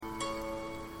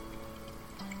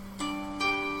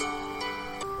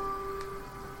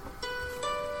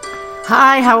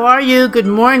Hi, how are you? Good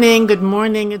morning. Good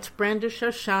morning. It's Brenda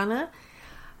Shoshana.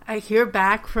 I hear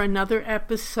back for another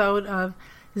episode of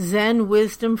Zen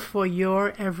Wisdom for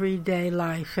Your Everyday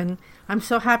Life. And I'm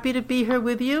so happy to be here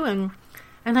with you. And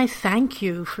I thank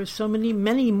you for so many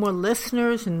more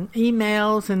listeners and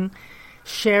emails and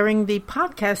sharing the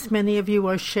podcast. Many of you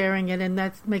are sharing it, and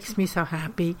that makes me so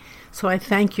happy. So I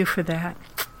thank you for that.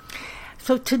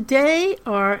 So today,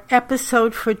 our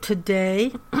episode for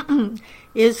today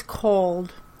is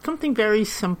called something very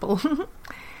simple,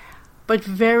 but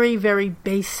very, very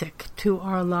basic to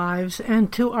our lives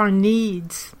and to our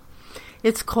needs.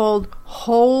 It's called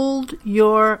Hold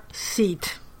Your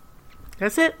Seat.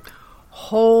 That's it.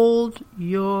 Hold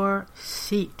your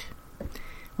seat.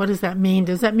 What does that mean?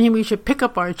 Does that mean we should pick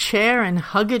up our chair and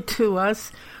hug it to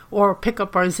us, or pick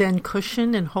up our Zen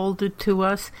cushion and hold it to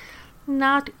us?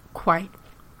 Not quite.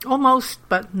 Almost,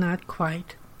 but not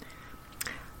quite.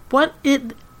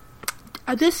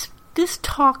 This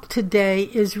talk today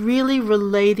is really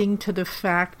relating to the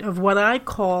fact of what I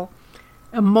call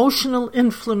emotional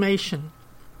inflammation.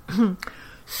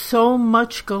 So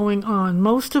much going on.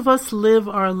 Most of us live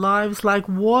our lives like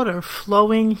water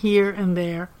flowing here and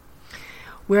there.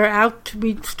 We're out,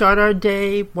 we start our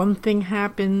day, one thing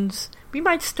happens. We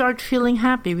might start feeling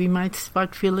happy. We might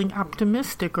start feeling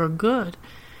optimistic or good.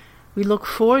 We look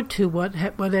forward to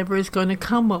whatever is going to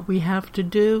come, what we have to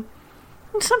do.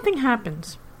 And something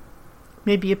happens.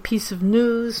 Maybe a piece of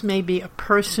news, maybe a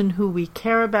person who we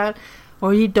care about,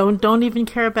 or you don't even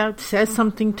care about, says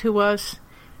something to us,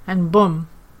 and boom,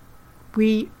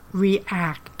 we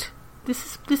react.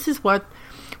 This is what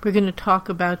we're going to talk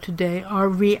about today, our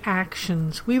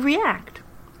reactions. We react.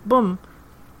 Boom.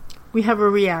 We have a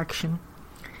reaction.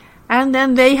 And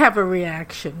then they have a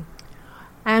reaction.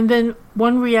 And then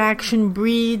one reaction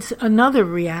breeds another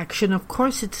reaction. Of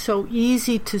course, it's so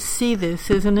easy to see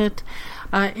this, isn't it,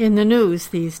 in the news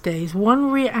these days. One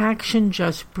reaction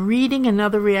just breeding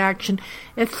another reaction.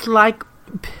 It's like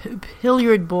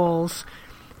billiard balls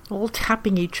all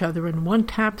tapping each other, and one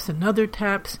taps, another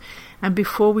taps, and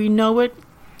before we know it,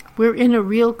 we're in a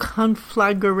real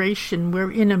conflagration.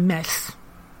 We're in a mess.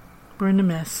 We're in a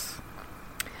mess.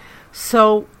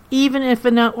 So even if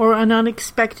an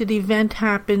unexpected event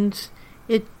happens,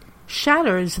 it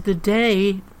shatters the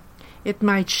day. It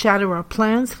might shatter our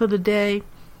plans for the day.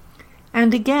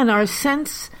 And again, our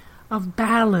sense of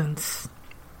balance,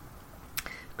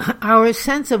 our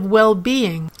sense of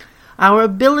well-being, our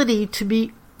ability to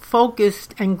be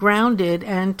focused and grounded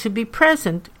and to be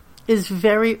present is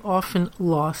very often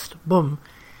lost. Boom.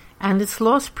 And it's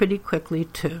lost pretty quickly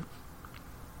too.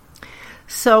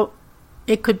 So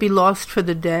it could be lost for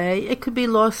the day. It could be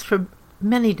lost for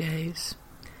many days.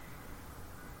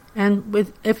 And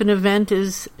if an event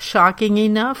is shocking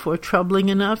enough or troubling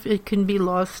enough, it can be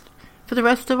lost for the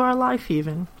rest of our life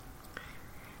even.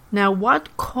 Now,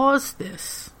 what caused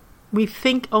this? We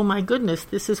think, oh my goodness,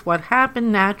 this is what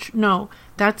happened. No,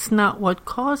 that's not what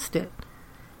caused it.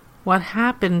 What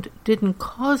happened didn't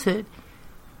cause it.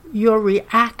 Your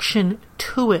reaction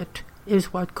to it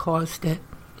is what caused it.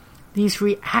 These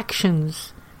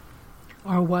reactions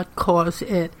are what cause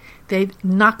it. They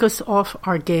knock us off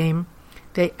our game.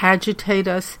 They agitate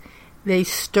us. They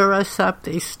stir us up.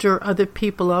 They stir other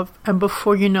people up. And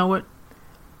before you know it,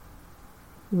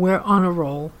 we're on a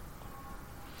roll.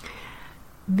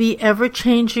 The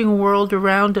ever-changing world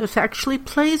around us actually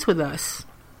plays with us.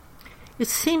 It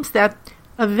seems that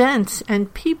events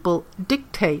and people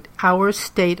dictate our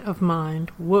state of mind.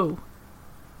 Whoa.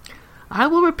 I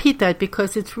will repeat that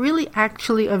because it's really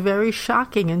actually a very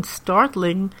shocking and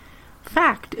startling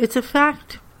fact. It's a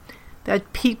fact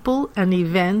that people and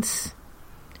events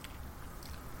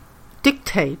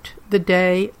dictate the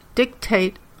day,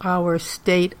 dictate our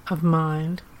state of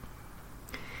mind.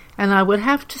 And I would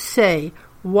have to say,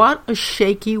 what a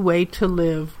shaky way to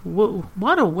live. Whoa,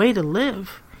 what a way to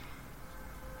live.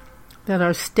 That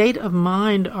our state of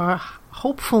mind, our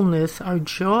hopefulness, our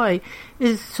joy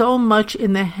is so much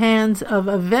in the hands of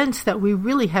events that we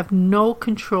really have no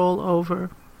control over.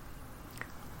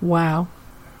 Wow.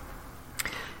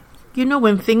 You know,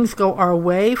 when things go our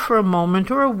way for a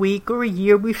moment or a week or a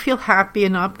year, we feel happy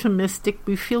and optimistic,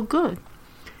 we feel good.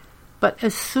 But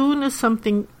as soon as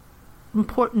something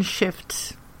important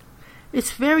shifts,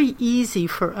 it's very easy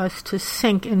for us to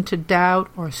sink into doubt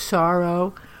or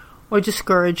sorrow or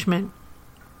discouragement,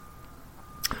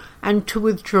 and to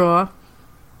withdraw,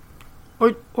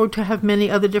 or to have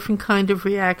many other different kind of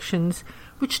reactions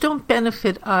which don't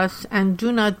benefit us and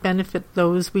do not benefit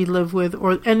those we live with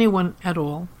or anyone at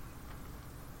all.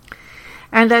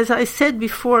 And as I said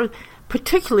before,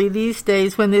 particularly these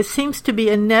days when there seems to be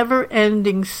a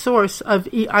never-ending source of,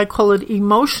 I call it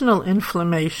emotional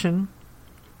inflammation,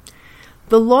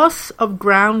 the loss of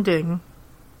grounding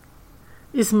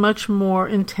is much more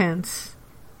intense.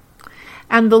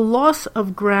 And the loss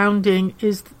of grounding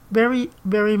is very,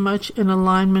 very much in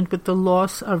alignment with the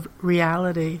loss of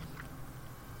reality.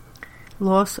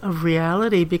 Loss of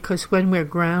reality, because when we're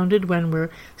grounded, when we're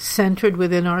centered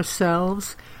within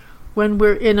ourselves, when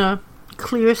we're in a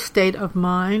clear state of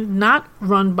mind, not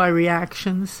run by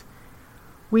reactions,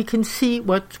 we can see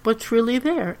what's really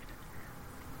there.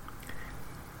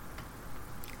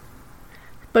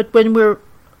 But when we're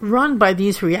run by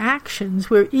these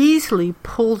reactions, we're easily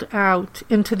pulled out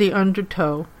into the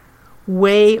undertow,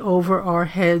 way over our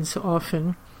heads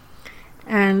often,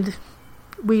 and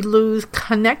we lose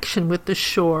connection with the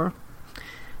shore.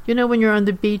 You know, when you're on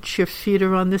the beach, your feet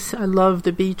are on this. I love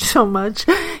the beach so much.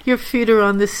 Your feet are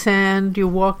on the sand. You're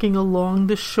walking along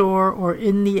the shore or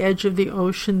in the edge of the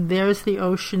ocean. There's the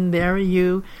ocean. There are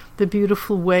you. The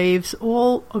beautiful waves,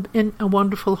 all in a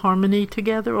wonderful harmony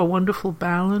together, a wonderful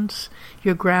balance.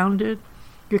 You're grounded.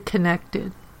 You're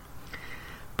connected.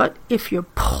 But if you're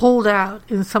pulled out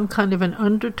in some kind of an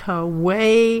undertow,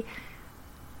 way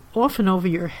often over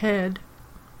your head,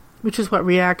 which is what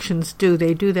reactions do,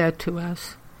 they do that to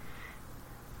us.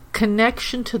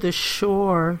 Connection to the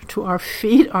shore, to our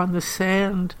feet on the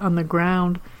sand, on the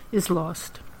ground, is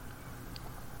lost.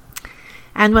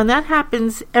 And when that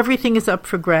happens, everything is up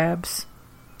for grabs.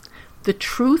 The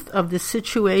truth of the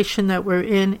situation that we're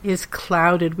in is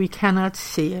clouded. We cannot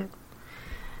see it.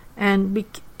 And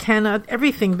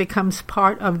everything becomes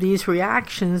part of these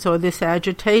reactions or this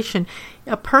agitation.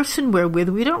 A person we're with,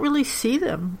 we don't really see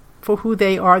them for who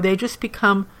they are. They just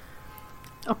become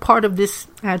a part of this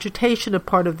agitation, a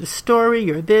part of the story.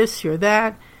 You're this, you're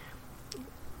that.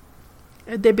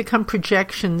 They become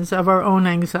projections of our own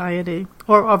anxiety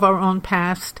or of our own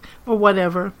past or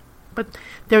whatever. But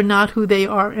they're not who they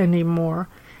are anymore.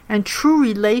 And true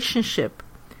relationship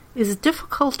is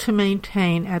difficult to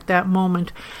maintain at that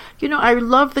moment. You know, I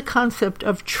love the concept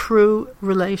of true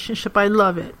relationship. I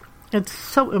love it. It's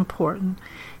so important.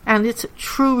 And it's a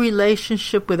true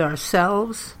relationship with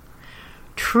ourselves,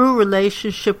 true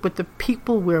relationship with the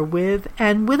people we're with,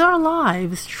 and with our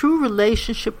lives, true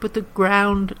relationship with the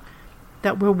ground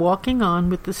that we're walking on,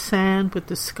 with the sand, with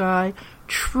the sky.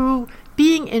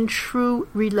 Being in true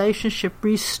relationship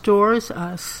restores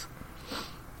us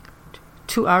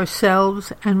to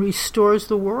ourselves and restores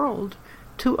the world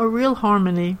to a real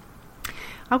harmony.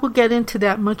 I will get into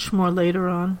that much more later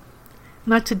on.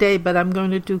 Not today, but I'm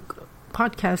going to do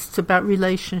podcasts about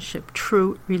relationship,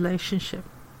 true relationship.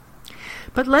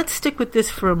 But let's stick with this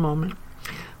for a moment.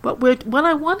 What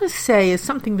I want to say is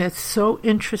something that's so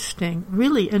interesting,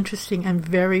 really interesting and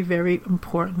very, very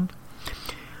important.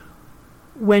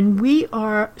 When we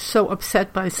are so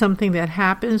upset by something that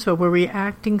happens or we're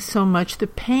reacting so much, the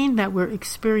pain that we're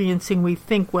experiencing, we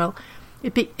think, well,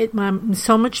 I'm in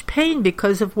so much pain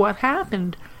because of what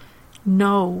happened.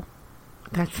 No,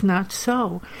 that's not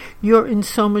so. You're in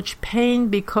so much pain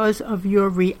because of your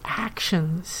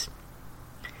reactions.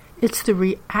 It's the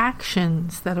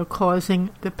reactions that are causing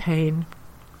the pain,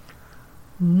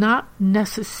 not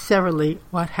necessarily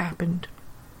what happened.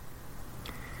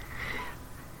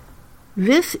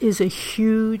 This is a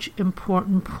huge,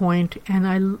 important point,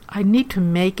 and I need to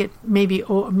make it maybe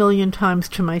a million times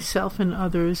to myself and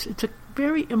others. It's a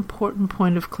very important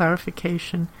point of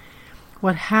clarification.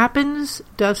 What happens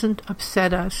doesn't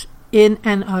upset us in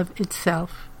and of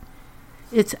itself.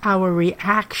 It's our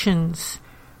reactions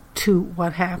to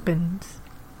what happens.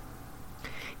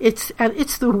 It's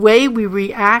the way we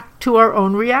react to our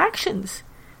own reactions,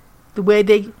 the way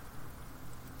they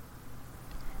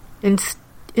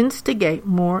instigate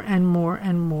more and more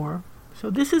and more. So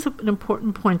this is an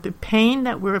important point. The pain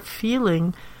that we're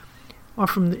feeling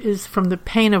is from the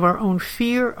pain of our own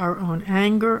fear, our own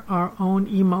anger, our own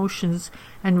emotions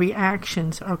and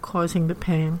reactions are causing the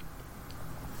pain.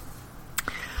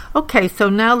 Okay, so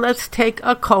now let's take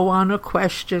a koan, a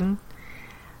question.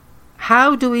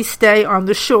 How do we stay on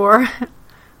the shore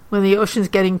when the ocean's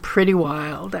getting pretty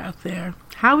wild out there?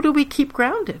 How do we keep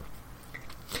grounded?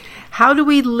 How do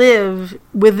we live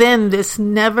within this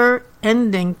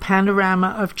never-ending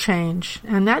panorama of change?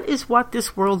 And that is what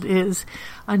this world is,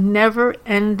 a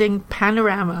never-ending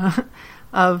panorama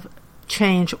of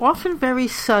change, often very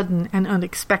sudden and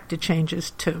unexpected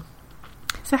changes too.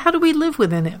 So how do we live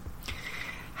within it?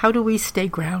 How do we stay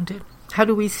grounded? How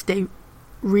do we stay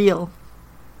real?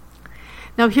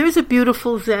 Now here's a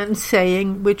beautiful Zen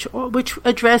saying which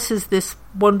addresses this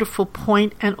wonderful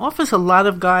point and offers a lot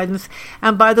of guidance.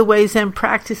 And by the way, Zen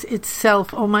practice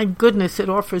itself, oh my goodness, it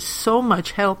offers so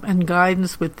much help and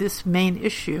guidance with this main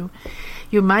issue.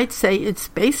 You might say it's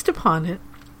based upon it.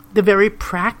 The very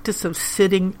practice of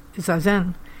sitting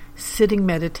zazen, sitting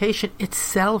meditation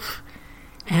itself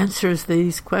answers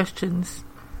these questions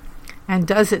and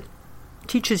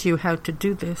teaches you how to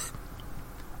do this.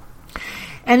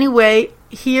 Anyway,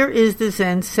 here is the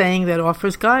Zen saying that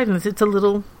offers guidance. It's a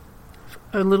little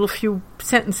few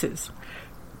sentences.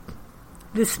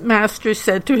 This master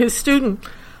said to his student,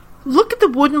 "Look at the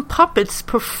wooden puppets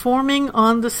performing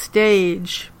on the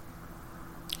stage.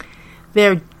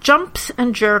 Their jumps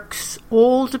and jerks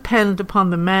all depend upon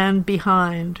the man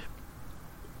behind.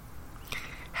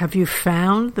 Have you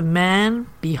found the man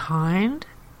behind?"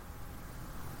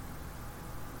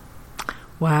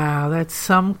 Wow, that's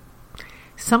some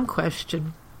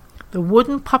question. The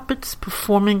wooden puppets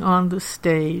performing on the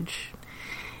stage.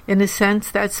 In a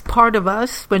sense, that's part of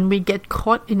us. When we get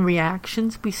caught in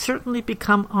reactions, we certainly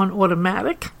become on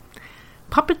automatic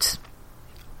puppets.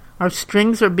 Our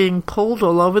strings are being pulled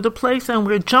all over the place and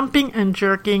we're jumping and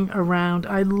jerking around.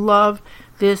 I love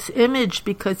this image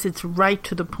because it's right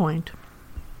to the point.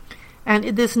 And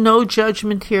there's no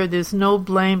judgment here. There's no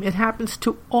blame. It happens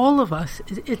to all of us.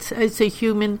 It's a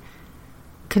human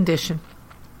condition.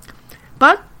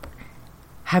 But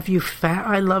have you found,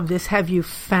 I love this, have you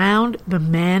found the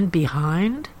man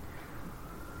behind?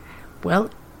 Well,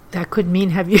 that could mean,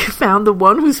 have you found the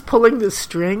one who's pulling the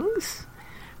strings?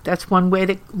 That's one way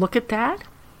to look at that.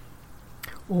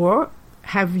 Or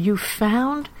have you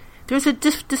found, there's a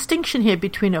distinction here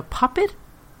between a puppet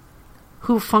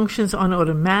who functions on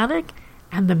automatic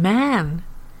and the man.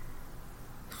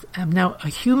 Now, a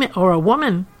human or a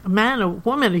woman, a man, a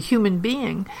woman, a human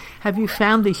being. Have you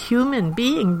found the human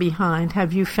being behind?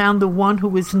 Have you found the one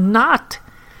who is not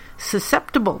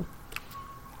susceptible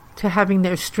to having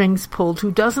their strings pulled,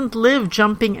 who doesn't live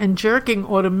jumping and jerking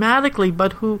automatically,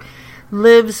 but who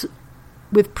lives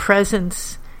with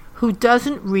presence, who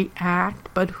doesn't react,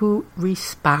 but who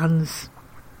responds?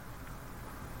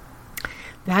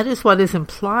 That is what is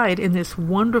implied in this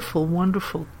wonderful,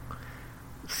 wonderful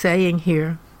saying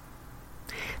here.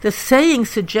 The saying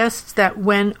suggests that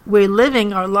when we're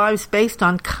living our lives based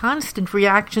on constant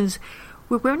reactions,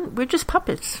 we're just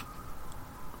puppets.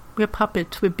 We're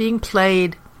puppets. We're being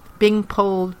played, being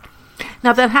pulled.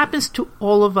 Now that happens to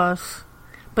all of us,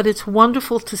 but it's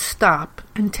wonderful to stop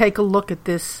and take a look at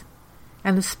this.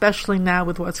 And especially now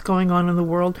with what's going on in the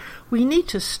world, we need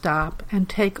to stop and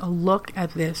take a look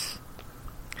at this.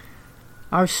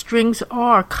 Our strings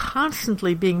are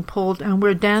constantly being pulled and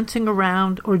we're dancing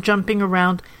around or jumping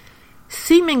around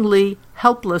seemingly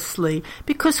helplessly.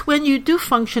 Because when you do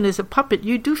function as a puppet,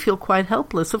 you do feel quite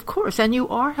helpless, of course, and you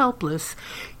are helpless.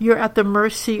 You're at the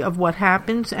mercy of what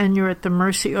happens and you're at the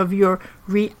mercy of your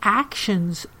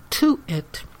reactions to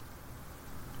it.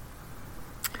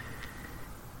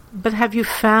 But have you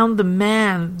found the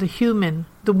man, the human,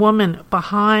 the woman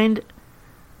behind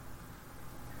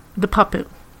the puppet?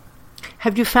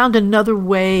 Have you found another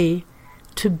way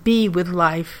to be with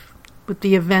life, with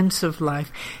the events of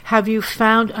life? Have you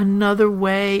found another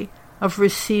way of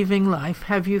receiving life?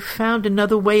 Have you found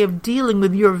another way of dealing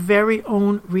with your very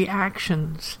own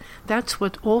reactions? That's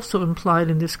what's also implied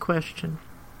in this question.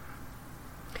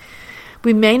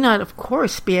 We may not, of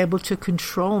course, be able to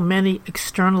control many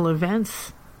external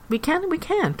events. We can and we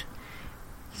can't.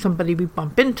 Somebody we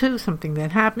bump into, something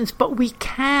that happens, but we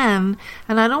can,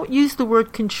 and I don't use the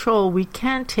word control, we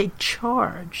can take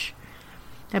charge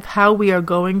of how we are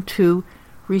going to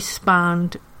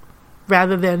respond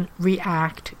rather than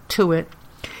react to it.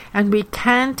 And we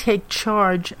can take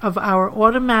charge of our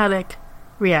automatic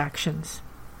reactions.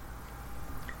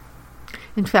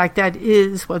 In fact, that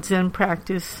is what Zen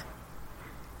practice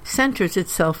centers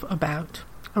itself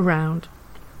around.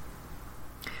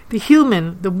 The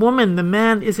human, the woman, the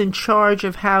man is in charge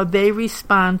of how they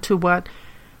respond to what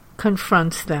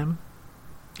confronts them.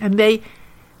 And they,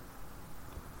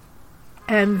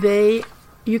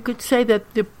 you could say that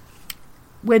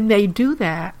when they do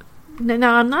that,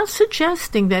 now I'm not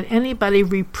suggesting that anybody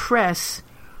repress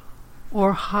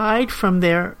or hide from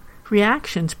their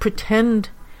reactions, pretend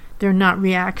they're not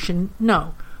reaction,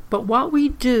 no. But what we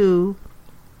do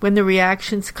when the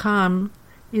reactions come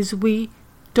is we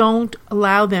don't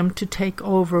allow them to take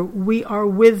over. We are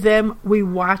with them. We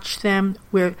watch them.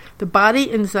 Where the body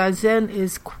in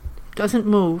Zazen doesn't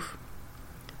move.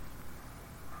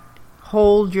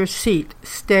 Hold your seat.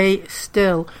 Stay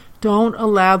still. Don't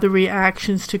allow the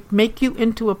reactions to make you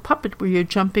into a puppet where you're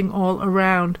jumping all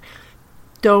around.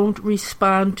 don't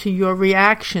respond to your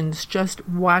reactions. Just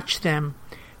watch them.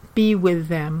 Be with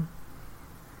them.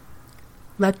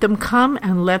 Let them come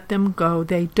and let them go.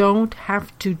 They don't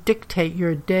have to dictate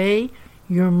your day,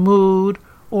 your mood,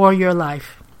 or your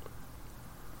life.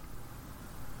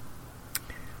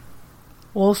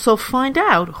 Also find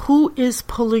out who is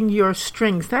pulling your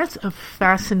strings. That's a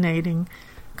fascinating,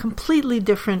 completely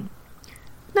different,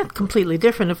 not completely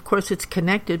different, of course it's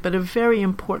connected, but a very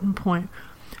important point.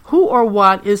 Who or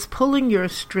what is pulling your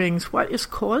strings? What is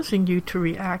causing you to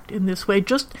react in this way?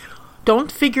 Just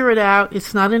don't figure it out.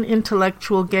 It's not an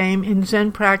intellectual game. In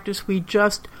Zen practice, we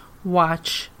just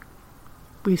watch.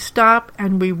 We stop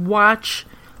and we watch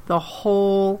the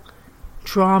whole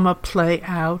drama play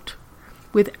out.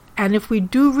 And if we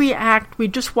do react, we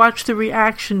just watch the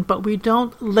reaction, but we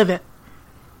don't live it.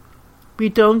 We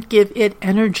don't give it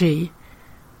energy.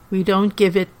 We don't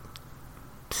give it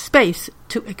space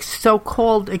to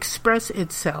so-called express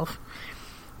itself.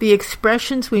 The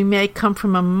expressions we make come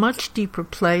from a much deeper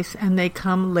place, and they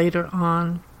come later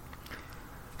on.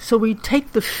 So we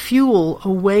take the fuel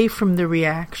away from the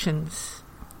reactions.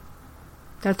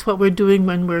 That's what we're doing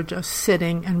when we're just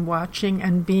sitting and watching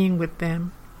and being with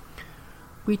them.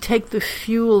 We take the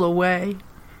fuel away.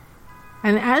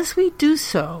 And as we do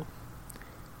so,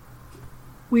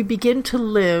 we begin to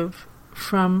live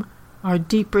from our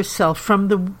deeper self, from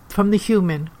the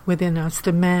human within us,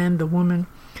 the man, the woman,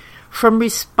 from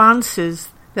responses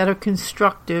that are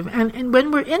constructive. And when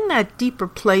we're in that deeper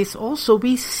place also,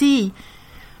 we see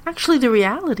actually the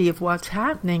reality of what's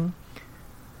happening.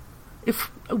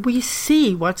 If we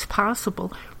see what's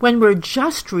possible, when we're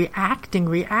just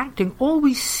reacting, all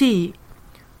we see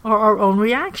are our own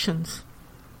reactions.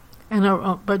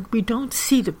 But we don't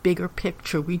see the bigger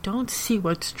picture. We don't see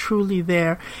what's truly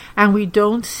there, and we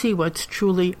don't see what's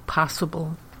truly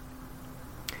possible.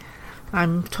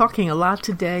 I'm talking a lot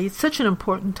today. It's such an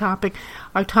important topic.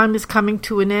 Our time is coming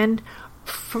to an end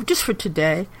for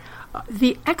today.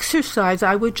 The exercise,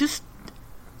 I would just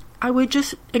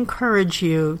encourage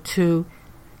you to,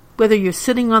 whether you're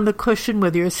sitting on the cushion,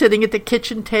 whether you're sitting at the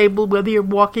kitchen table, whether you're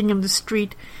walking in the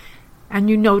street, and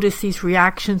you notice these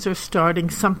reactions are starting,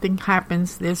 something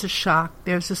happens, there's a shock,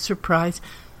 there's a surprise,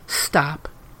 stop.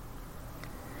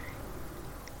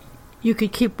 You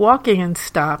could keep walking and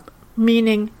stop,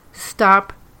 meaning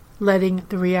stop letting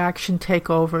the reaction take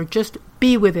over. Just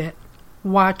be with it.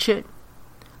 Watch it.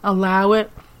 Allow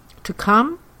it to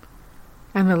come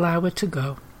and allow it to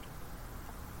go.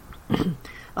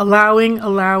 allowing,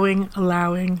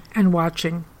 and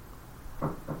watching.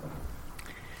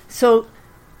 So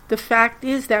the fact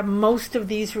is that most of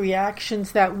these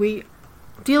reactions that we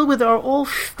deal with are all,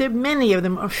 many of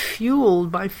them are fueled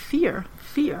by fear,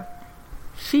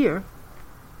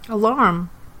 alarm.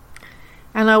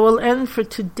 And I will end for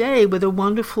today with a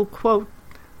wonderful quote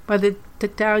by the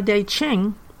Tao Te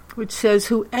Ching, which says,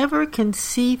 "Whoever can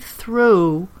see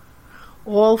through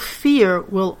all fear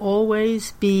will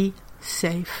always be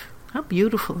safe." How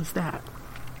beautiful is that?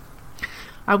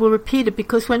 I will repeat it,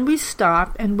 because when we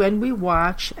stop and when we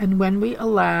watch and when we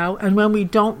allow and when we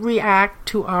don't react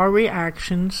to our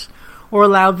reactions or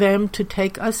allow them to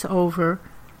take us over,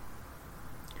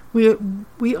 we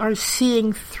are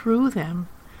seeing through them.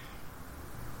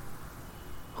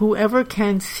 Whoever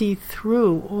can see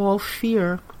through all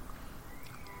fear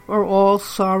or all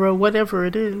sorrow, whatever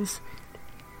it is,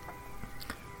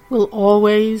 will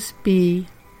always be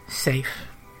safe.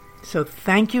 So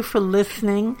thank you for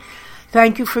listening.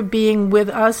 Thank you for being with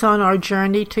us on our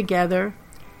journey together.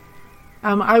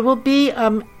 I will be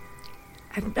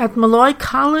at Molloy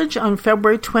College on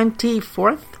February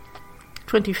 25th.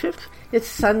 It's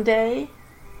Sunday.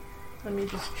 Let me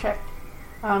just check.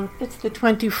 It's the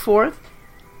 24th.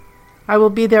 I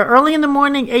will be there early in the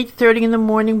morning, 8:30 in the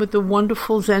morning, with the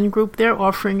wonderful Zen group there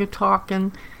offering a talk,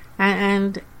 and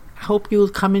hope you'll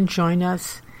come and join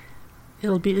us.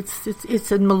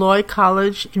 It's in Molloy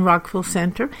College in Rockville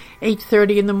Center,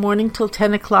 8:30 in the morning till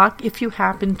 10 o'clock if you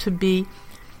happen to be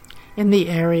in the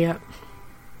area.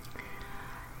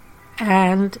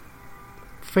 And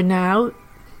for now,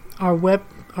 our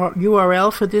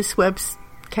URL for this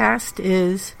webcast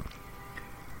is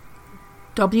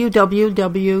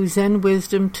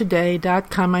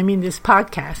www.zenwisdomtoday.com. I mean, this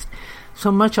podcast. So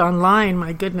much online,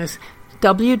 my goodness.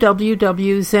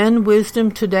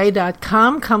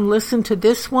 www.zenwisdomtoday.com. Come listen to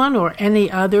this one or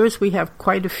any others. We have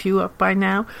quite a few up by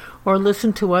now. Or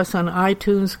listen to us on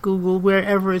iTunes, Google,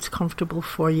 wherever it's comfortable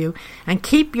for you. And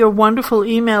keep your wonderful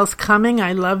emails coming.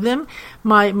 I love them.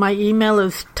 My email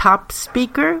is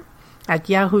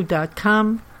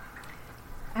topspeaker@yahoo.com.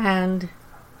 And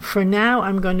for now,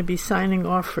 I'm going to be signing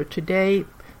off for today.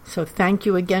 So thank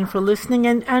you again for listening,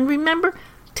 and remember,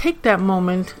 take that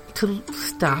moment to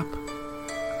stop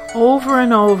over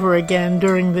and over again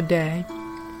during the day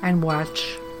and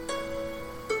watch.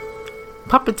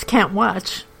 Puppets can't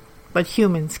watch, but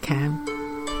humans can.